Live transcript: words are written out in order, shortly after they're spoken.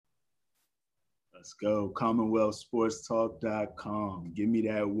Let's go. CommonwealthSportsTalk.com. Give me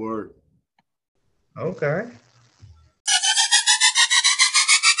that work. Okay.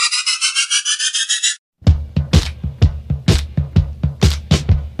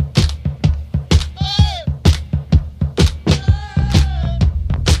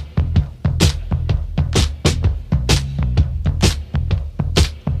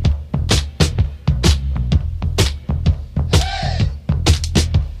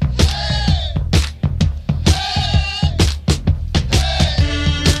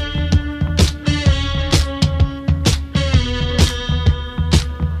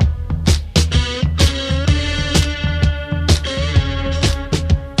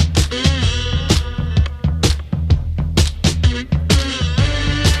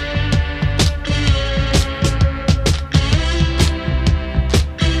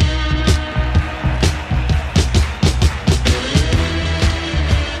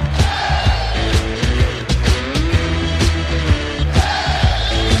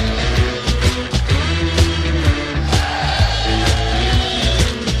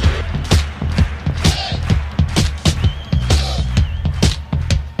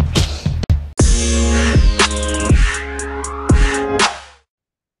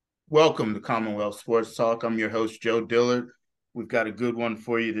 Welcome to Commonwealth Sports Talk. I'm your host, Joe Dillard. We've got a good one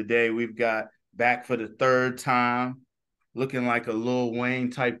for you today. We've got back for the third time, looking like a Lil Wayne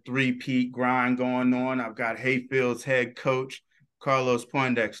type three-peat grind going on. I've got Hayfield's head coach, Carlos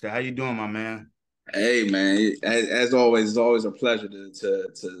Poindexter. How you doing, my man? Hey man, as always, it's always a pleasure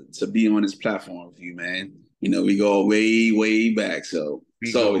to be on this platform with you, man. You know, we go way back, so We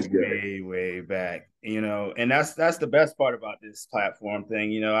it's go always good. way back, and that's the best part about this platform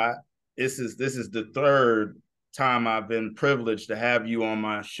thing. This is the third time I've been privileged to have you on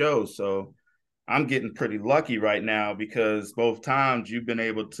my show, so I'm getting pretty lucky right now because both times you've been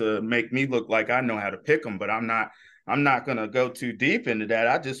able to make me look like I know how to pick them, but I'm not going to go too deep into that.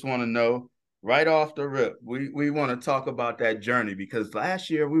 I just want to know right off the rip. We want to talk about that journey because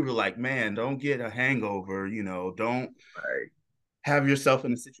last year we were like, man, don't get a hangover, don't Right. have yourself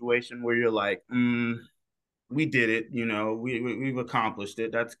in a situation where you're like, we did it, we've accomplished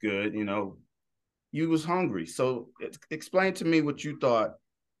it. That's good. You was hungry. So explain to me what you thought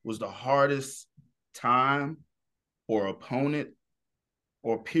was the hardest time or opponent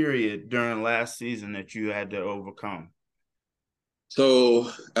or period during last season that you had to overcome. So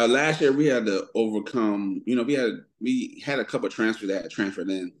last year we had to overcome. You know, we had a couple of transfers that had transferred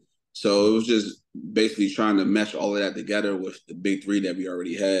in, so it was just basically trying to mesh all of that together with the big three that we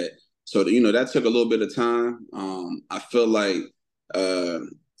already had. So that took a little bit of time. I feel like uh,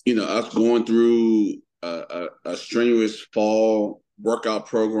 us going through a strenuous fall workout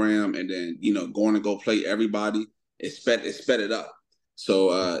program and then going to go play everybody, it sped it up.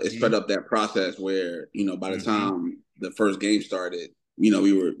 So it sped up that process where by the time the first game started, we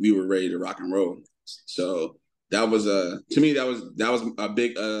were ready to rock and roll. So that was to me that was a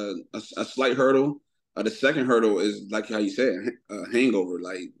big a slight hurdle. The second hurdle is like how you said, a hangover.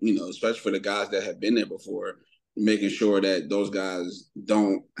 Like especially for the guys that have been there before, making sure that those guys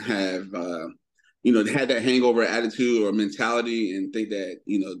don't have they had that hangover attitude or mentality and think that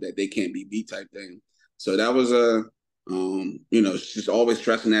that they can't be beat type thing. So that was just always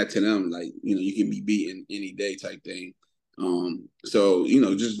stressing that to them, like you can be beaten any day type thing. So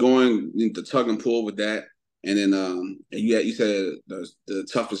just going the tug and pull with that, and then you said the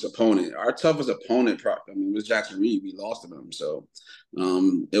toughest opponent. Our toughest opponent, was Jackson Reed. We lost to them, so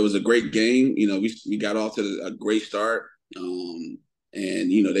it was a great game. We got off to a great start, and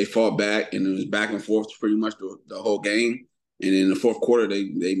they fought back, and it was back and forth pretty much the whole game. And in the fourth quarter, they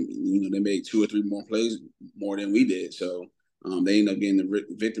made 2 or 3 more plays more than we did. So they ended up getting the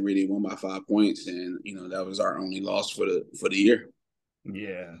victory. They won by 5 points, and that was our only loss for the year.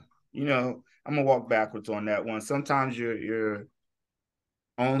 Yeah, I'm gonna walk backwards on that one. Sometimes your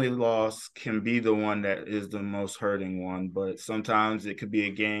only loss can be the one that is the most hurting one, but sometimes it could be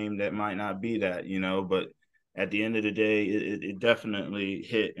a game that might not be that, But at the end of the day, it definitely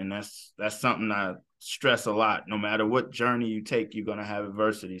hit, and that's something I stress a lot. No matter what journey you take, you're gonna have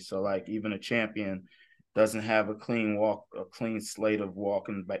adversity. So, like, even a champion doesn't have a clean slate of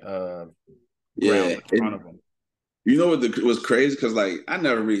walking ground in front of them. You know what was crazy? Because like I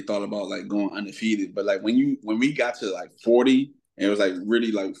never really thought about like going undefeated, but like when we got to like 40 and it was like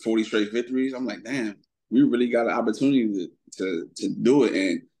really like 40 straight victories, I'm like, damn, we really got an opportunity to do it.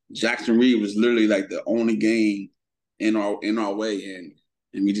 And Jackson Reed was literally like the only game in our way,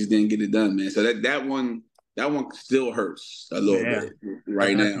 and we just didn't get it done, man. So that one still hurts a little bit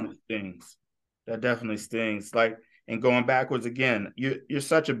right now. Stings. That definitely stings. Like, And going backwards again, you're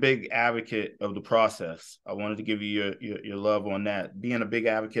such a big advocate of the process. I wanted to give you your love on that. Being a big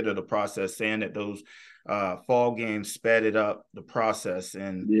advocate of the process, saying that those fall games sped it up the process,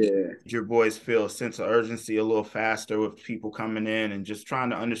 and your boys feel a sense of urgency a little faster with people coming in and just trying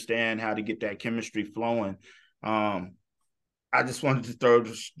to understand how to get that chemistry flowing. I just wanted to throw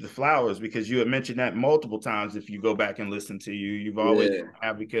the flowers because you had mentioned that multiple times. If you go back and listen to you, you've always been an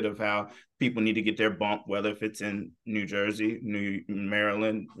advocate of how people need to get their bump, whether if it's in New Jersey,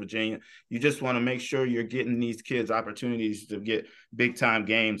 Maryland, Virginia. You just want to make sure you're getting these kids opportunities to get big time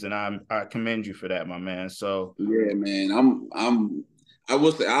games, and I commend you for that, my man. So yeah, man, I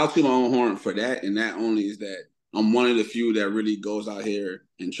will say I'll toot my own horn for that, and that only is that I'm one of the few that really goes out here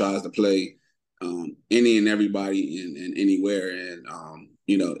and tries to play any and everybody and anywhere, and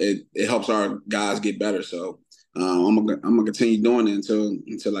it helps our guys get better. So I'm gonna continue doing it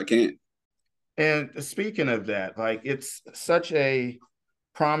until I can. And speaking of that, like it's such a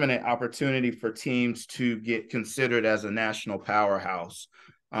prominent opportunity for teams to get considered as a national powerhouse,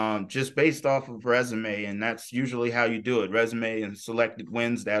 just based off of resume. And that's usually how you do it: resume and selected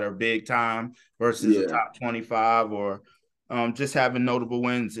wins that are big time versus a top 25, or just having notable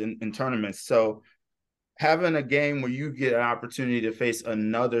wins in tournaments. So having a game where you get an opportunity to face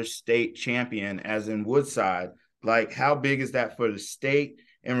another state champion, as in Woodside, like how big is that for the state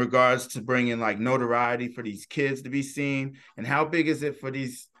in regards to bringing like notoriety for these kids to be seen? And how big is it for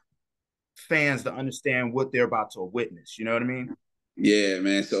these fans to understand what they're about to witness? You know what I mean? Yeah,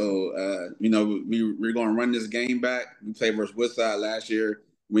 man. So we're gonna run this game back. We played versus Woodside last year.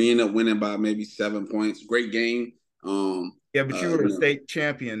 We ended up winning by maybe 7 points. Great game. Yeah, but you were a state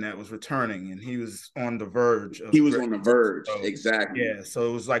champion that was returning, and he was on the verge of. He was on the verge, so, exactly. Yeah, so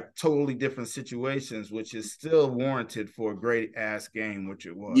it was like totally different situations, which is still warranted for a great ass game, which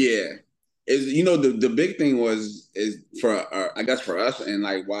it was. Yeah, the big thing is for I guess for us, and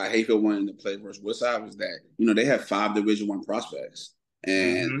like why Hayfield wanted to play versus Woodside was that they have 5 Division I prospects,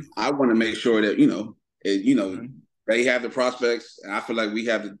 and I want to make sure that they have the prospects, and I feel like we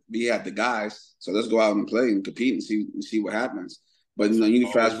have the guys. So let's go out and play and compete and see what happens. But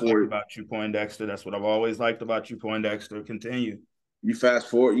you fast forward about you, Poindexter. That's what I've always liked about you, Poindexter. Continue. You fast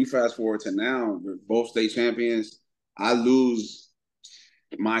forward to now. We're both state champions. I lose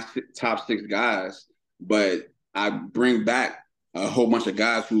my top 6 guys, but I bring back a whole bunch of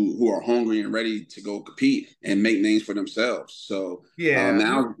guys who are hungry and ready to go compete and make names for themselves. So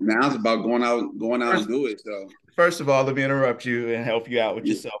now it's about going out and do it. So first of all, let me interrupt you and help you out with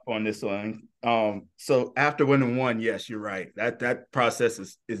yourself on this one. So after winning one, yes, you're right. That process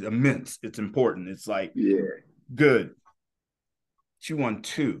is immense. It's important. It's like good. She won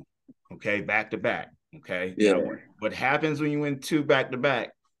 2, okay, back to back. Okay. Yeah. Now, what happens when you win 2 back to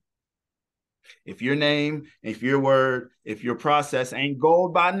back? If your name, if your word, if your process ain't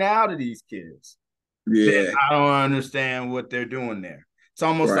gold by now to these kids, then I don't understand what they're doing there. It's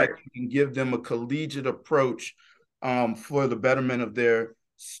almost like you can give them a collegiate approach for the betterment of their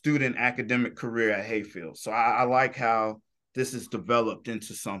student academic career at Hayfield. So I like how this is developed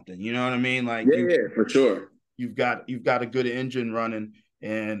into something. You know what I mean? Like for sure. You've got a good engine running,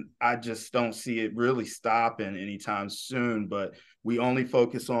 and I just don't see it really stopping anytime soon. But we only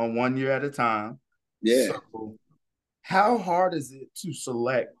focus on 1 year at a time. Yeah. So how hard is it to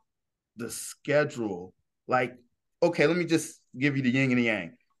select the schedule? Like, okay, let me just give you the yin and the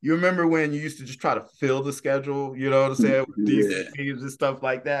yang. You remember when you used to just try to fill the schedule, you know what I'm saying, with these teams and stuff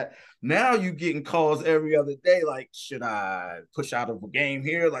like that? Now you getting calls every other day, like, should I push out of a game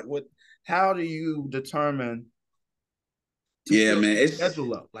here? Like, what? How do you determine man, it's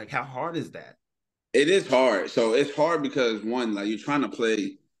schedule up? Like, how hard is that? It is hard. So it's hard because one, like you're trying to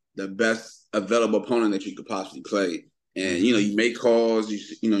play the best available opponent that you could possibly play, and you make calls,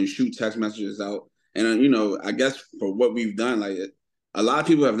 you shoot text messages out, and I guess for what we've done, like a lot of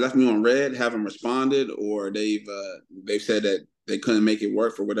people have left me on red, haven't responded, or they've said that they couldn't make it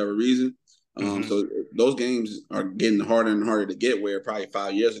work for whatever reason. So those games are getting harder and harder to get. Where probably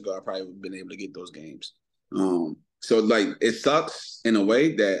 5 years ago, I probably would have been able to get those games. So like it sucks in a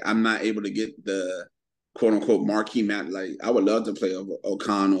way that I'm not able to get the quote unquote marquee match. Like I would love to play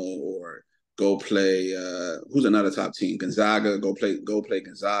O'Connell or go play who's another top team, Gonzaga. Go play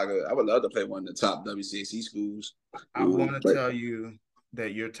Gonzaga. I would love to play one of the top WCAC schools. I want to tell you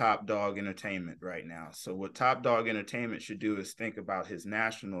that you're Top Dog Entertainment right now. So what Top Dog Entertainment should do is think about his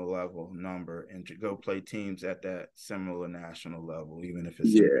national level number and to go play teams at that similar national level, even if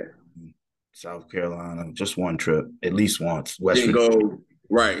it's South Carolina, just one trip, at least once. West Virginia.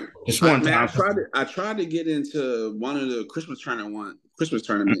 Right. Just one time. I tried to get into one of the Christmas Christmas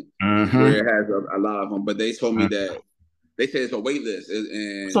tournament where Mm-hmm. it has a lot of them. But they told me that they said it's a wait list,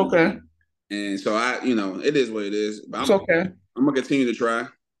 It's okay. and so it is what it is. But It's okay. I'm gonna continue to try.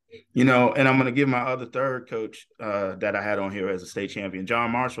 And I'm going to give my other third coach that I had on here as a state champion. John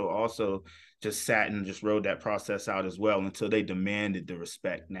Marshall also just sat and just rode that process out as well until they demanded the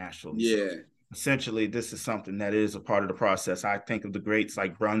respect nationally. So Yeah, essentially, this is something that is a part of the process. I think of the greats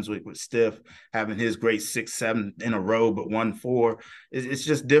like Brunswick with Stiff having his great 6-7 in a row, but 1-4. It's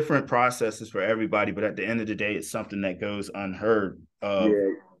just different processes for everybody. But at the end of the day, it's something that goes unheard of yeah.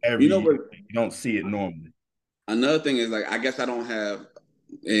 You every know year. what? You don't see it normally. Another thing is like I guess I don't have,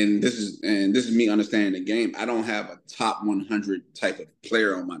 and this is me understanding the game. I don't have a top 100 type of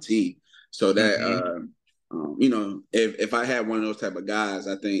player on my team, so that Mm-hmm. if I had one of those type of guys,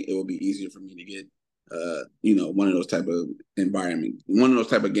 I think it would be easier for me to get one of those type of environment, one of those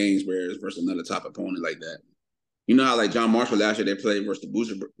type of games where it's versus another top opponent like that. You know how like John Marshall last year they played versus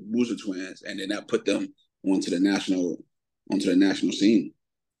the Boozer twins, and then that put them onto the national scene.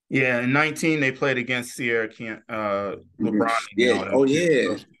 Yeah, in 19 they played against Sierra Mhm. LeBron and Yeah. all them Oh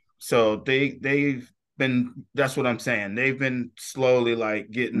kids. yeah. So they've been that's what I'm saying. They've been slowly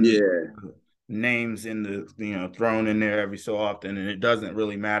like getting Yeah. names in the thrown in there every so often, and it doesn't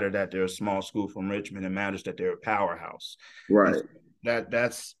really matter that they're a small school from Richmond. It matters that they're a powerhouse, and Right.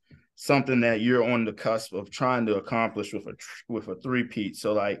 that's something that you're on the cusp of trying to accomplish with a three-peat.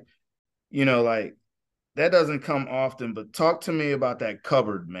 So like that doesn't come often, but talk to me about that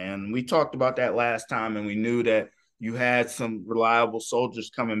cupboard, man. We talked about that last time, and we knew that you had some reliable soldiers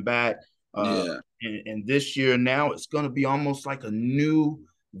coming back. Uh, Yeah. and this year now it's going to be almost like a new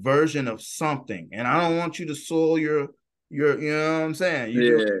version of something. And I don't want you to soil your you know what I'm saying. You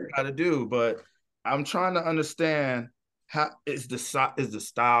do what Yeah. you got to do, but I'm trying to understand how is the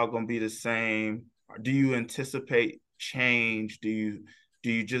style going to be the same? Or do you anticipate change? Do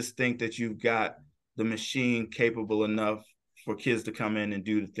you just think that you've got the machine capable enough for kids to come in and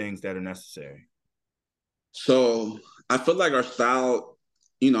do the things that are necessary? So I feel like our style,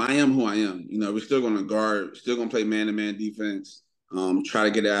 I am who I am. We're still going to guard, still going to play man to man defense. Try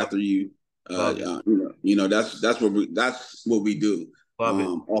to get after you. Love it. That's what we do. Love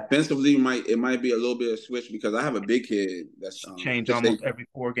it. Offensively, it might be a little bit of switch because I have a big kid that's Change 6'8". almost every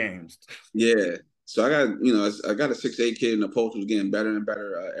 4 games. Yeah. So I got a 6'8" kid in the post who's getting better and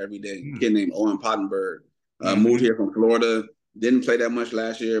better every day. A kid named Owen Pottenberg. Moved Mm-hmm. here from Florida. Didn't play that much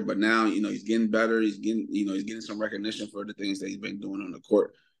last year, but now he's getting better. He's getting some recognition for the things that he's been doing on the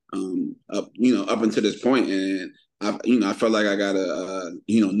court. Up until this point, and I felt like I gotta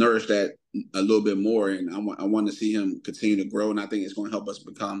nourish that a little bit more, and I want to see him continue to grow, and I think it's going to help us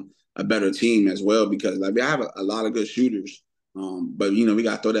become a better team as well because like we have a lot of good shooters. But we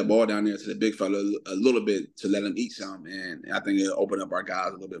got to throw that ball down there to the big fella a little bit to let him eat some, and I think it'll open up our guys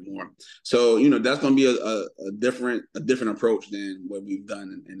a little bit more. So that's going to be a different approach than what we've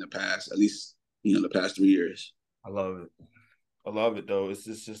done in the past, at least the past 3 years. I love it. I love it though. It's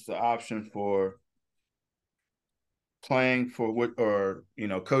just the option for playing for what or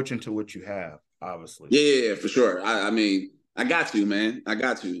coaching to what you have, obviously. Yeah, for sure. I mean, I got to, man. I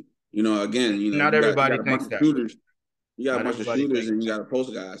got to. Again, Not you got everybody a bunch thinks of that way. shooters. You got a Not bunch of everybody shooters thinks and you that. got a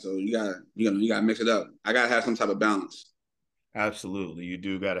post guy, so you gotta mix it up. I gotta have some type of balance. Absolutely. You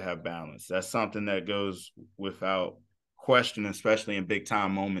do got to have balance. That's something that goes without question, especially in big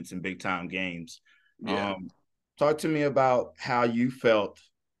time moments and big time games. Yeah. Talk to me about how you felt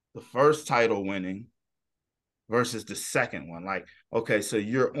the first title winning versus the second one. Like, okay, so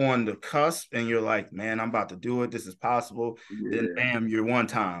you're on the cusp and you're like, man, I'm about to do it. This is possible. Then, Yeah. bam, you're one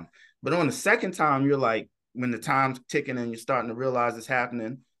time. But on the second time, you're like, when the time's ticking and you're starting to realize it's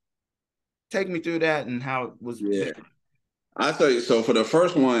happening, take me through that and how it was Yeah. different. I tell you, so for the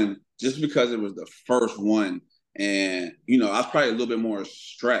first one, just because it was the first one, and I was probably a little bit more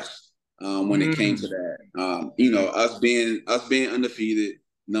stressed when it came to Mm, that. mm, Us being undefeated,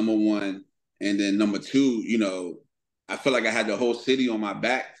 number one, and then number two, I feel like I had the whole city on my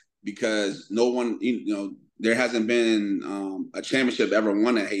back because no one, there hasn't been a championship ever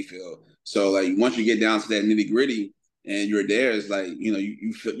won at Hayfield. So like once you get down to that nitty gritty and you're there, it's like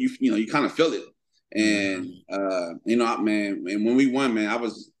you feel you kind of feel it. And mm. man, and when we won, man,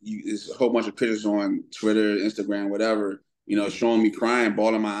 there's a whole bunch of pictures on Twitter, Instagram, whatever, showing me crying,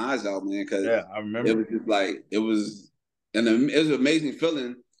 bawling my eyes out, man, because Yeah, I it remember. was just like it was an amazing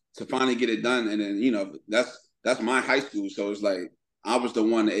feeling to finally get it done. And then that's my high school, so it's like I was the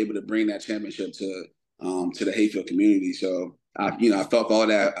one able to bring that championship to the Hayfield community. So I felt all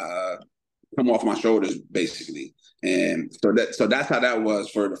that come off my shoulders basically, and so that's how that was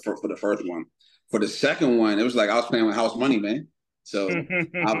for the first one. For the second one, it was like I was playing with house money, man. So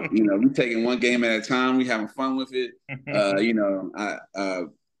we taking one game at a time. We having fun with it.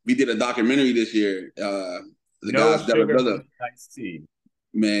 We did a documentary this year. The No guys Della sugar, Villa, no iced tea.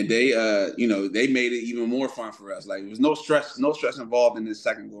 man, they made it even more fun for us. Like, there was no stress involved in this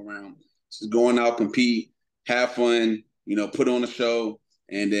second go round. Just going out, compete, have fun, put on a show,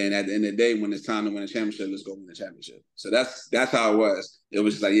 and then at the end of the day, when it's time to win a championship, let's go win the championship. So that's how it was. It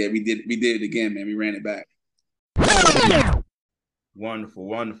was just like, yeah, we did it again, man. We ran it back. Wonderful,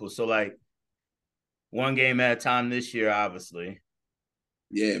 wonderful. So, like, one game at a time this year, obviously.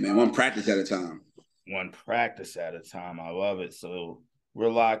 Yeah, man. One practice at a time. One practice at a time. I love it. So we're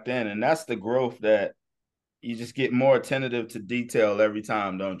locked in, and that's the growth that you just get more attentive to detail every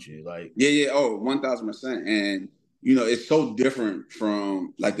time, don't you? Like, yeah. Oh, 1,000%. And it's so different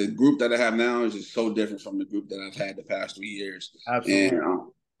from, like, the group that I have now is just so different from the group that I've had the past 3 years. absolutely.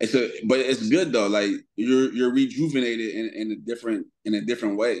 And but it's good though. Like, you're rejuvenated in a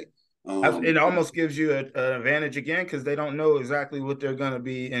different way. It almost gives you an advantage again because they don't know exactly what they're going to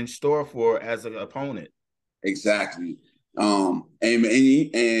be in store for as an opponent. Exactly. And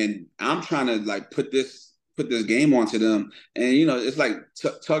I'm trying to, like, put this game onto them, and it's like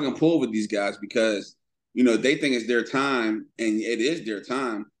tug and pull with these guys, because they think it's their time, and it is their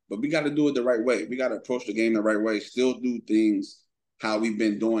time, but we got to do it the right way. We got to approach the game the right way, still do things how we've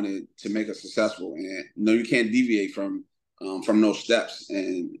been doing it to make us successful, and you can't deviate from those steps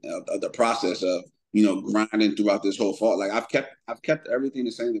and the process of grinding throughout this whole fall. Like, I've kept everything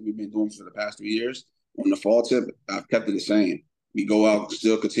the same that we've been doing for the past 3 years. On the fall tip, I've kept it the same. We go out,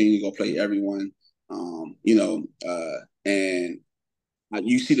 still continue to go play everyone, and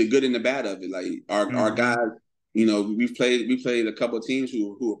you see the good and the bad of it. Like, our guys, we've played a couple of teams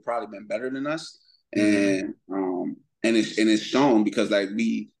who have probably been better than us, and it's shown, because, like,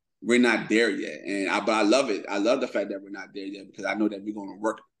 we're not there yet, but I love it. I love the fact that we're not there yet, because I know that we're going to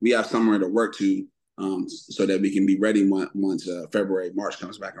work. We have somewhere to work to, so that we can be ready once February, March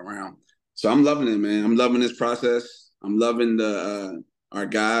comes back around. So I'm loving it, man. I'm loving this process. I'm loving our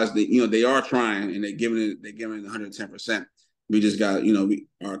guys. They are trying, and they're giving it 110%. We just got,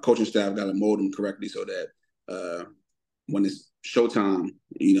 our coaching staff got to mold them correctly, so that when it's showtime,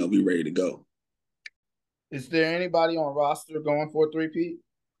 be ready to go. Is there anybody on roster going for a three-peat?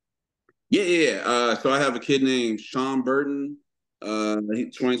 Yeah. So I have a kid named Sean Burton.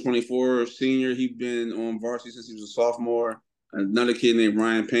 He's 2024 senior. He's been on varsity since he was a sophomore. Another kid named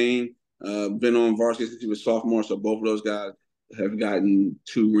Ryan Payne. Been on varsity since he was sophomore, so both of those guys have gotten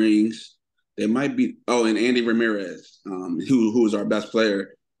 2 rings. They might be. Oh, and Andy Ramirez, who is our best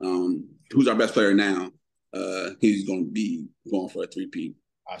player, who's our best player now. He's going to be going for a three-peat.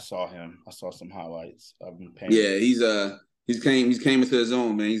 I saw him. I saw some highlights. I've been paying. Yeah, he's came into his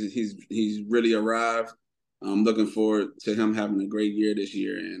own, man. He's really arrived. I'm looking forward to him having a great year this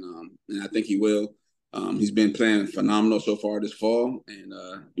year, and I think he will. He's been playing phenomenal so far this fall, and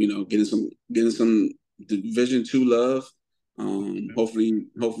getting some Division II love. Hopefully,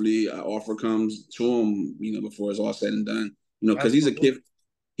 an offer comes to him, before it's all said and done. Because he's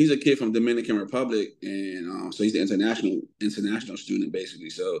a kid from Dominican Republic, and so he's the international student, basically.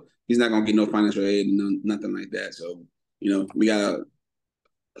 So he's not gonna get no financial aid and nothing like that. So we gotta,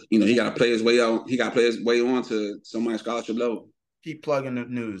 he gotta play his way out. He gotta play his way on to somebody's scholarship level. Keep plugging the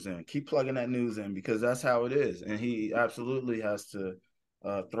news in. Keep plugging that news in, because that's how it is. And he absolutely has to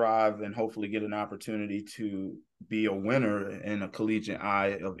thrive and hopefully get an opportunity to be a winner in a collegiate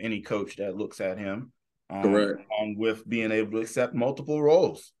eye of any coach that looks at him. Correct. With being able to accept multiple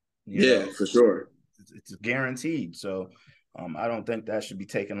roles. For sure. It's guaranteed. So I don't think that should be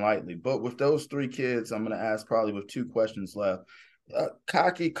taken lightly. But with those 3 kids, I'm going to ask, probably with 2 questions left.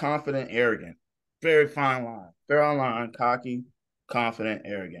 Cocky, confident, arrogant. Very fine line. Fair line, cocky, confident,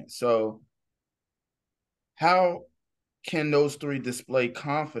 arrogant. So how can those 3 display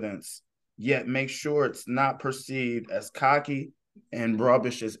confidence, yet make sure it's not perceived as cocky and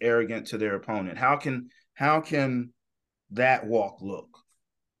rubbish as arrogant to their opponent? How can that walk look?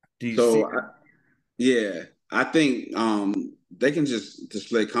 Do you see? I think they can just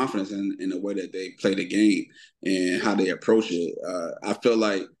display confidence in the way that they play the game and how they approach it. I feel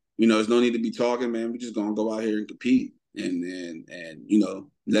like there's no need to be talking, man. We're just gonna go out here and compete, and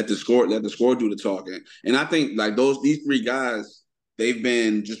let the score do the talking. And I think, like, these 3 guys, they've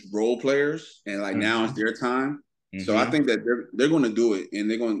been just role players, and, like, now it's their time. So I think that they're going to do it, and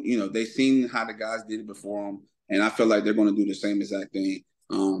they're going, they've seen how the guys did it before them, and I feel like they're going to do the same exact thing.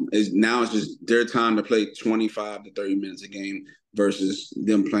 It's just their time to play 25 to 30 minutes a game versus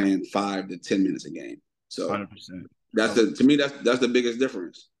them playing 5 to 10 minutes a game. So 100%. to me, that's the biggest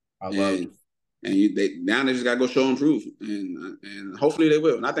difference. I love it. and they just got to go show and prove, and hopefully they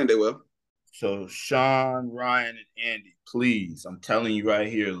will, and I think they will. So Sean, Ryan, and Andy, please, I'm telling you right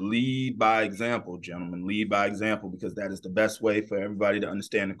here, lead by example, gentlemen. Lead by example, because that is the best way for everybody to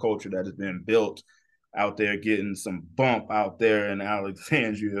understand the culture that has been built out there, getting some bump out there in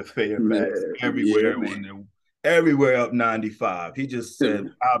Alexandria, Fairfax, Yeah, everywhere man. everywhere up 95. He just said,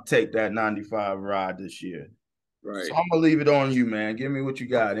 I'll take that 95 ride this year. So Right. I'm gonna leave it on you, man. Give me what you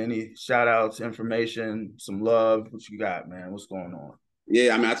got. Any shout outs, information, some love. What you got, man? What's going on?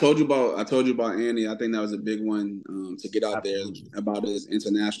 Yeah, I mean, I told you about Andy. I think that was a big one to get out there Absolutely. about his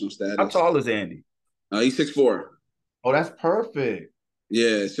international How status. tall is Andy? He's 6'4". Oh, that's perfect.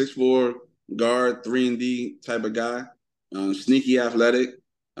 Yeah, 6'4", guard, 3-and-D type of guy. Sneaky athletic.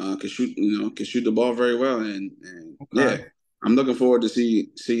 Can shoot the ball very well. And yeah, Okay. I'm looking forward to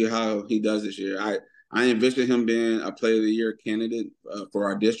see how he does this year. I envision him being a Player of the Year candidate for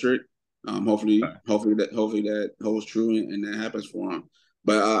our district. Okay. Hopefully that holds true and that happens for him.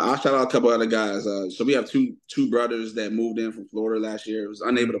 But I'll shout out a couple other guys. So we have two brothers that moved in from Florida last year. It was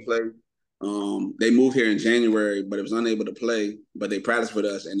unable to play. They moved here in January, but it was unable to play. But they practiced with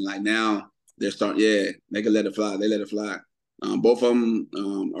us, and like now they're starting. Yeah, they can let it fly. They let it fly. Both of them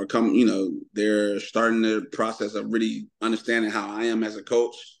are coming. They're starting the process of really understanding how I am as a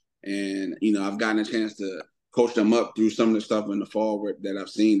coach, and I've gotten a chance to coach them up through some of the stuff in the fall that I've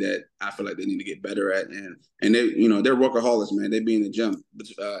seen that I feel like they need to get better at, and they're workaholics, man. They be in the gym.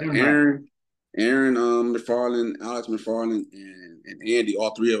 Damn right. Aaron McFarland, Alex McFarland, and Andy,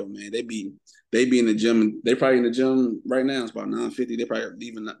 all three of them, man, they be in the gym. They probably in the gym right now. It's about 9:50. They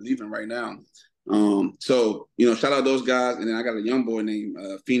probably leaving right now. So shout out those guys, and then I got a young boy named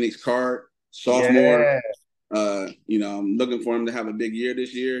Phoenix Card, sophomore. Yeah. I'm looking for him to have a big year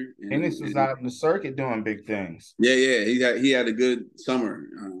this year, Phoenix was and out in the circuit doing big things. yeah, he had a good summer,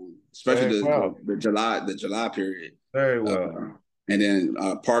 especially Very well. the July period. Very Uh, well. and then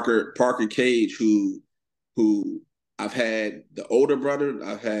Parker Cage, who I've had the older brother,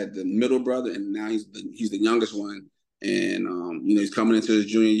 I've had the middle brother, and now he's the youngest one. And he's coming into his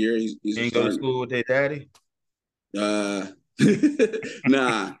junior year. He's You ain't go to starting. school with their daddy? Uh,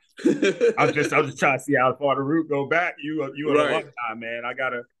 nah. I'm just trying to see how far the root go back. You an Right. alumni, man. I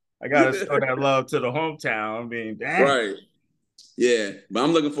gotta show that love to the hometown. I mean, dang. Right. Yeah, but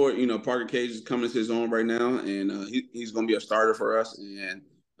I'm looking for Parker Cage is coming to his own right now, and he's going to be a starter for us. And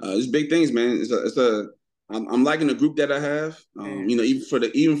it's big things, man. I'm liking the group that I have. Even for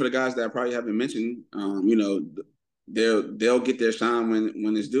the guys that I probably haven't mentioned, they'll get their shine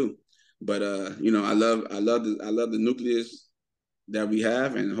when it's due. But I love the nucleus that we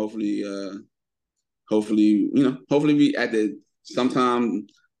have, and hopefully we at the sometime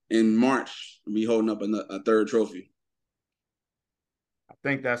in March we holding up a third trophy. I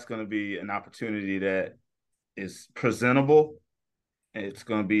think that's going to be an opportunity that is presentable. It's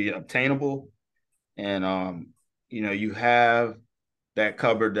going to be obtainable, and you have that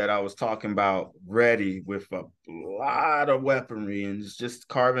cupboard that I was talking about ready with a lot of weaponry, and it's just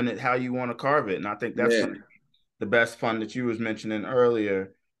carving it how you want to carve it. And I think that's Yeah. going to be the best fun that you was mentioning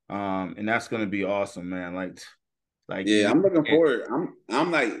earlier, and that's going to be awesome, man. Like Yeah, you I'm looking can't forward.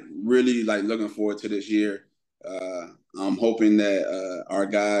 I'm like really like looking forward to this year. Uh, I'm hoping that our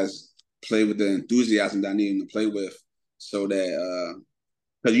guys play with the enthusiasm that I need them to play with, so that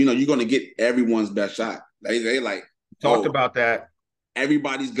because you're going to get everyone's best shot. They like, talked oh, about that.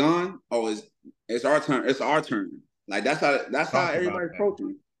 everybody's gone. Oh, it's our turn. It's our turn. Like that's how Talked about everybody's that.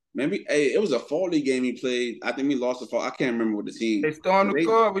 approaching. Maybe hey, it was a fall league game he played. I think we lost the fall. I can't remember what the They team, stormed but the they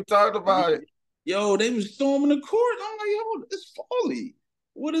court. We talked about it. they was storming the court. I'm like, yo, it's folly.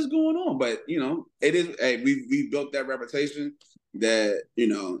 What is going on? But it is. Hey, we built that reputation that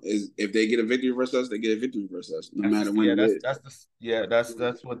is if they get a victory versus us, they get a victory versus us, no matter when it is.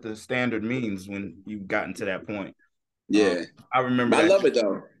 That's what the standard means when you've gotten to that point. Um, Yeah, I remember but I that. love it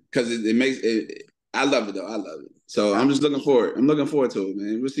though because it makes it. I love it though. I love it. So I'm just Absolutely. looking forward. I'm looking forward to it,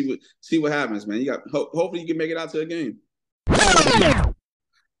 man. We'll see what happens, man. You got hopefully you can make it out to a game.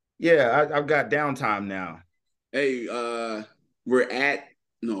 Yeah, I've got downtime now. Hey, we're at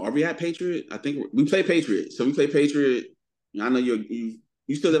no, are we at Patriot? I think we play Patriot. So we play Patriot. I know you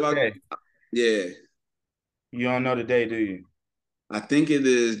still live out. Okay, Yeah, you don't know the day, do you? I think it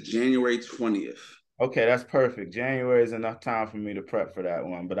is January 20th. Okay, that's perfect. January is enough time for me to prep for that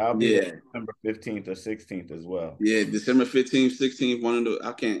one, but I'll be there Yeah, December 15th or 16th as well. yeah, December 15th, 16th. One of the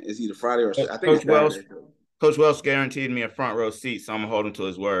I can't. It's either Friday or I think Coach it's Wells, Saturday. Coach Wells guaranteed me a front row seat, so I'm gonna hold him to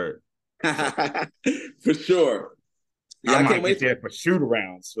his word. So For sure. I Yeah, I can't might wait get for. there for shoot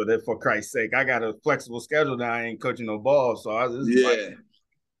arounds for Christ's sake. I got a flexible schedule now. I ain't coaching no ball, so this is like, Yeah,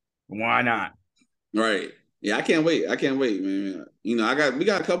 why not? Right. Yeah, I can't wait. I can't wait, man. You know, we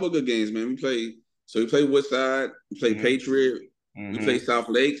got a couple of good games, man. We played Woodside, we played Mm-hmm. Patriot, we played Mm-hmm. South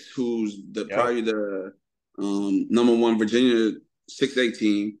Lakes, who's the Yep. probably the number one Virginia 6A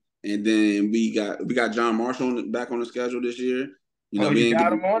team. And then we got John Marshall back on the schedule this year. You Oh, know, we you ain't got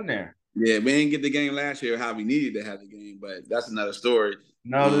get him on there. yeah, we ain't get the game last year how we needed to have the game, but that's another story.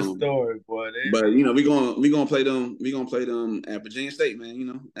 Another story, boy. But you know, we gonna play them. We gonna play them at Virginia State, man. You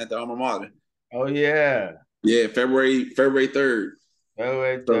know, at the alma mater. Oh yeah. Yeah, February 3rd.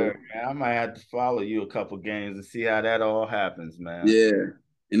 February So 3rd, man. I might have to follow you a couple games and see how that all happens, man. yeah,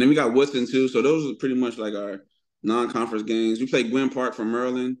 and then we got Woodson too. So those are pretty much like our non-conference games. We played Gwynn Park from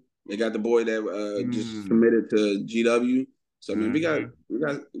Maryland. They got the boy that just Mm. committed to GW. So I mean, we got Mm-hmm. we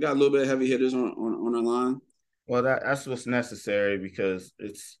got we got a little bit of heavy hitters on our line. Well, that's what's necessary because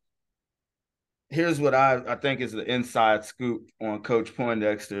here's what I think is the inside scoop on Coach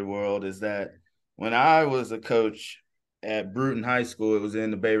Poindexter world is that when I was a coach at Bruton High School, it was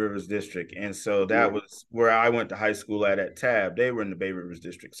in the Bay Rivers District. And so that Yeah, was where I went to high school at Tab. They were in the Bay Rivers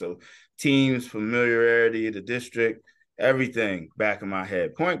District. So teams, familiarity, the district, everything back in my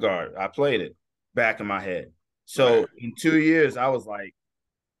head. Point guard, I played it back in my head. right. So in 2 years, I was like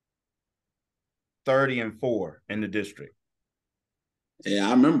 30-4 in the district. Yeah,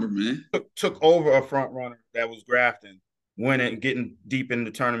 I remember, man. Took over a front runner that was grafting, winning, getting deep in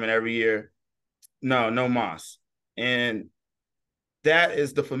the tournament every year. No Moss. And that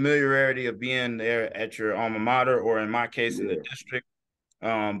is the familiarity of being there at your alma mater, or in my case, in the Yeah, district.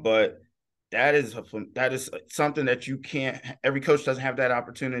 But that is something that you can't. Every coach doesn't have that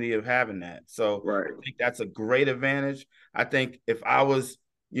opportunity of having that. So right. I think that's a great advantage. I think if I was,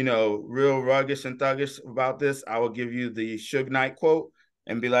 real ruggish and thuggish about this, I would give you the Suge Knight quote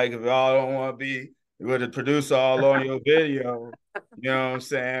and be like, if y'all don't want to be with the producer all on your video, you know what I'm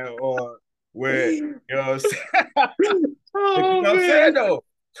saying, or where you know what I'm saying. If you Oh know what I'm saying man. though,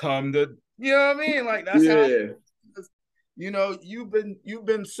 come to you know what I mean? Like that's how Yeah, you've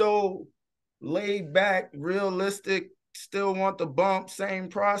been so laid back, realistic, still want the bump, same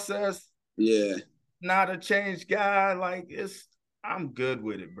process, yeah, not a changed guy. Like I'm good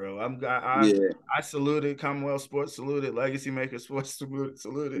with it, bro. yeah. I saluted Commonwealth Sports, saluted Legacy Maker Sports,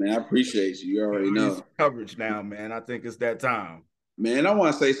 saluted. Man, I appreciate you. You already You know. coverage now, man. I think it's that time. Man, I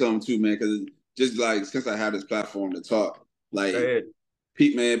want to say something too, man, because just like since I have this platform to talk, Go like, ahead.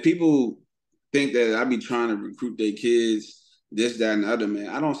 People think that I be trying to recruit their kids, this, that, and the other, man.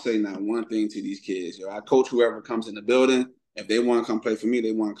 I don't say not one thing to these kids. Yo, I coach whoever comes in the building. If they want to come play for me,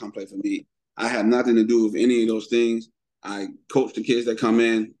 they want to come play for me. I have nothing to do with any of those things. I coach the kids that come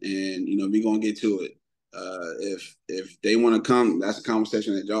in, and we gonna get to it. If they want to come, that's a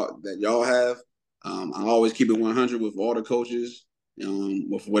conversation that y'all have. I always keep it 100 with all the coaches,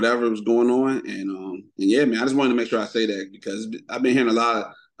 with whatever was going on, and yeah, man, I just wanted to make sure I say that because I've been hearing a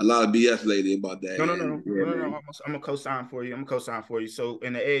lot of BS lately about that, No, no, no, and no, yeah, no, no, no. man, I'm a co-sign for you. I'm a co-sign for you. So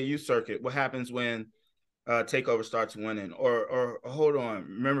in the AAU circuit, what happens when Takeover starts winning? Or hold on,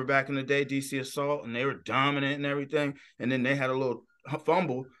 remember back in the day, DC Assault, and they were dominant and everything, and then they had a little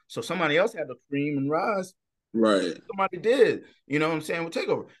fumble, so somebody else had to cream and rise. right, Somebody did, you know what I'm saying, with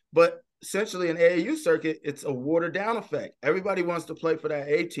Takeover. But essentially, in AAU circuit, it's a watered down effect. Everybody wants to play for that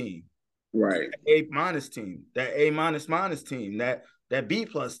A team, right, A minus team, that A minus team, that B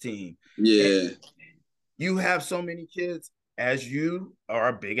plus team. And yeah, you have so many kids, as you are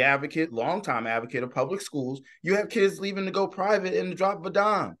a big advocate, longtime advocate of public schools. You have kids leaving to go private in the drop of a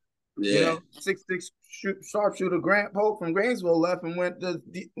dime. yeah, 6'6" sharpshooter Grant Polk from Gainesville left and went to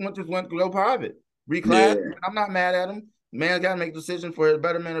go private. Reclass. yeah, I'm not mad at him. Man got to make a decision for the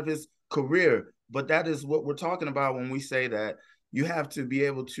betterment of his career. But that is what we're talking about when we say that you have to be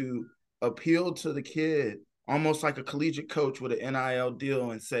able to appeal to the kid almost like a collegiate coach with an NIL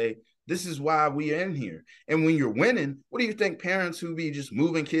deal and say, this is why we're in here. And when you're winning, what do you think parents who be just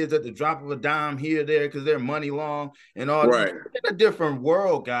moving kids at the drop of a dime here, there, because they're money long and all, in right. a different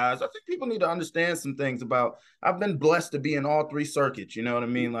world, guys. I think people need to understand some things about, I've been blessed to be in all three circuits, you know what I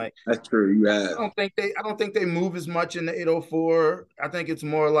mean? Like, That's true. You have, I don't think they move as much in the 804. I think it's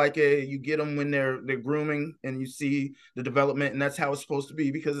more like you get them when they're grooming and you see the development, and that's how it's supposed to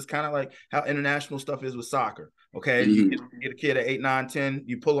be, because it's kind of like how international stuff is with soccer. Okay, you mm-hmm. get a kid at 8, 9, 10,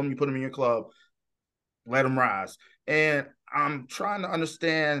 you put them in your club, let them rise. And I'm trying to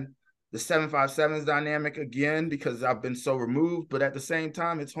understand the 757s dynamic again because I've been so removed, but at the same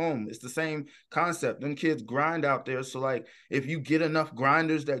time, it's home. It's the same concept. Them kids grind out there. So, like, if you get enough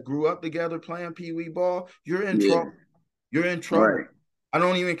grinders that grew up together playing Pee Wee ball, you're in Yeah, trouble. You're in trouble. right, I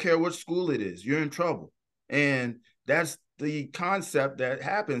don't even care what school it is. You're in trouble. And that's the concept that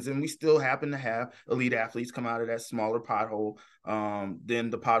happens. And we still happen to have elite athletes come out of that smaller pothole than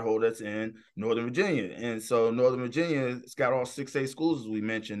the pothole that's in Northern Virginia. And so Northern Virginia, it's got all 6A schools, as we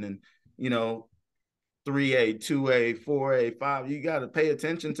mentioned, and, 3A, 2A, 4A, 5. You got to pay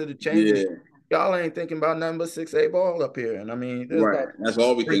attention to the changes. Yeah. Y'all ain't thinking about nothing but 6A ball up here. And I mean, there's Right. about That's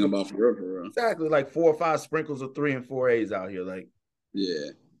all we think about for real. exactly like 4 or 5 sprinkles of 3 and 4As out here, like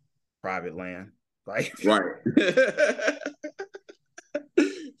Yeah. private land. Like right.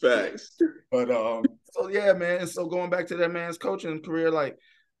 Facts. But so yeah, man. So going back to that man's coaching career, like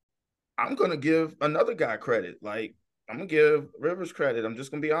I'm gonna give another guy credit. Like I'm gonna give Rivers credit. I'm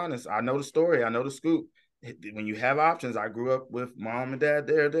just gonna be honest. I know the story. I know the scoop. When you have options, I grew up with mom and dad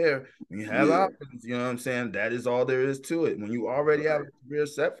there. When you have options, you know what I'm saying? That is all there is to it. When you already have a career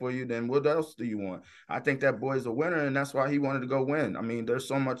set for you, then what else do you want? I think that boy's a winner, and that's why he wanted to go win. I mean, there's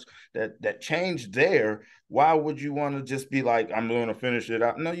so much that changed there. Why would you want to just be like, I'm going to finish it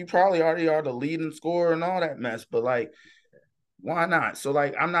out? No, you probably already are the leading scorer and all that mess, but like, why not? So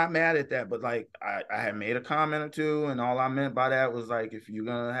like I'm not mad at that, but like I had made a comment or two, and all I meant by that was like if you're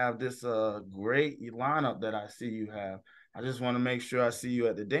gonna have this great lineup that I see you have, I just want to make sure I see you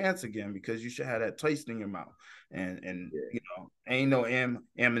at the dance again because you should have that taste in your mouth. And ain't no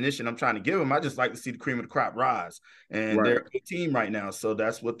ammunition I'm trying to give them. I just like to see the cream of the crop rise. And they're a good team right now. So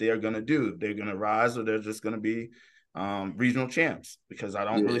that's what they're gonna do. They're gonna rise or they're just gonna be regional champs because I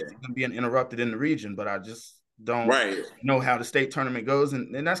don't really see them being interrupted in the region, but I just don't know how the state tournament goes.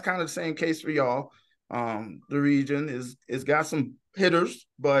 And that's kind of the same case for y'all. The region is got some hitters,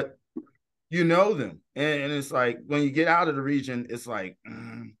 but you know them. And it's like when you get out of the region, it's like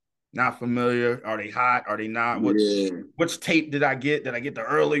not familiar. Are they hot? Are they not? Which tape did I get? Did I get the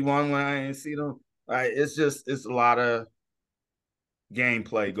early one when I didn't see them? It's a lot of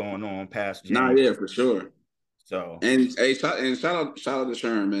gameplay going on past January. Yeah, for sure. So and shout out to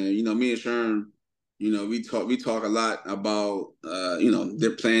Sherm, man. Me and Sherm, we talk a lot about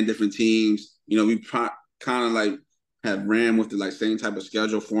they're playing different teams. We kind of like have ran with the like same type of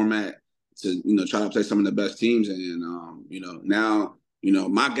schedule format to try to play some of the best teams. And now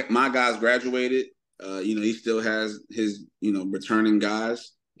my guys graduated. He still has his returning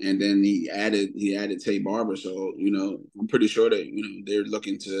guys, and then he added Tay Barber. So I'm pretty sure that they're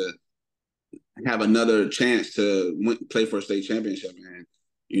looking to have another chance to play for a state championship. And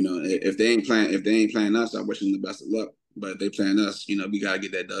if they ain't playing us, I wish them the best of luck. But if they playing us, we gotta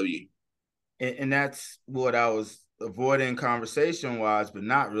get that W. And that's what I was avoiding conversation wise, but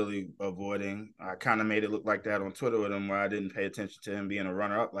not really avoiding. I kind of made it look like that on Twitter with him, where I didn't pay attention to him being a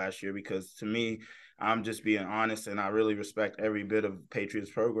runner up last year, because to me, I'm just being honest, and I really respect every bit of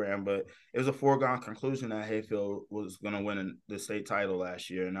Patriots program, but it was a foregone conclusion that Hayfield was going to win the state title last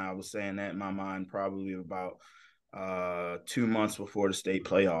year. And I was saying that in my mind probably about 2 months before the state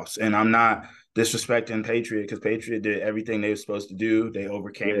playoffs. And I'm not disrespecting Patriot, because Patriot did everything they were supposed to do. They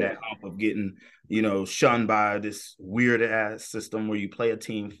overcame that hump of getting, shunned by this weird ass system where you play a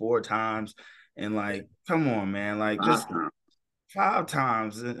team 4 times. And like, come on, man, like just 5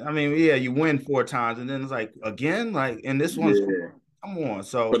 times. I mean, yeah, you win 4 times, and then it's like again, like, and this one's come on.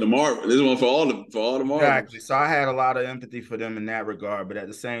 So for the Marvel, this one for all the Marvels. Exactly. So I had a lot of empathy for them in that regard, but at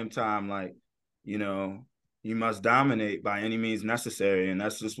the same time, like, you must dominate by any means necessary, and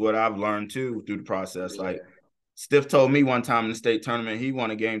that's just what I've learned too through the process. Like Stiff told me one time in the state tournament, he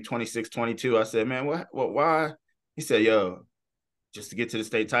won a game 26-22. I said, man, what, why? He said, yo, just to get to the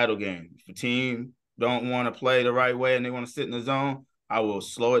state title game. If a team don't want to play the right way and they want to sit in the zone, I will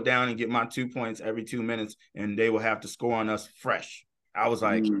slow it down and get my 2 points every 2 minutes, and they will have to score on us fresh. I was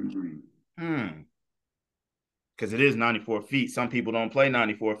like, because it is 94 feet. Some people don't play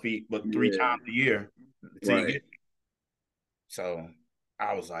 94 feet, but 3 times a year. So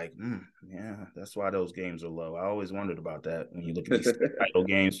I was like, yeah, that's why those games are low. I always wondered about that when you look at these title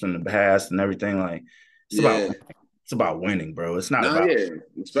games from the past and everything. Like, it's about winning, bro. It's not about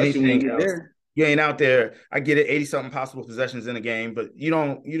especially when you get there. You ain't out there. I get it, 80-something possible possessions in a game, but you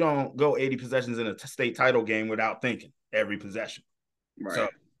don't go 80 possessions in a state title game without thinking every possession. Right. So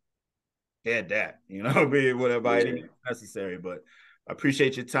had that, whatever any means necessary. But I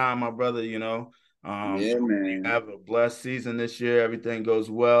appreciate your time, my brother. Man. You have a blessed season this year. Everything goes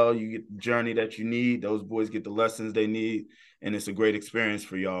well. You get the journey that you need. Those boys get the lessons they need, and it's a great experience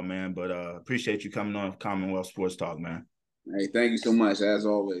for y'all, man. But appreciate you coming on Commonwealth Sports Talk, man. Hey, thank you so much, as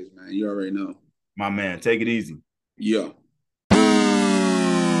always, man. You already know. My man, take it easy. Yeah.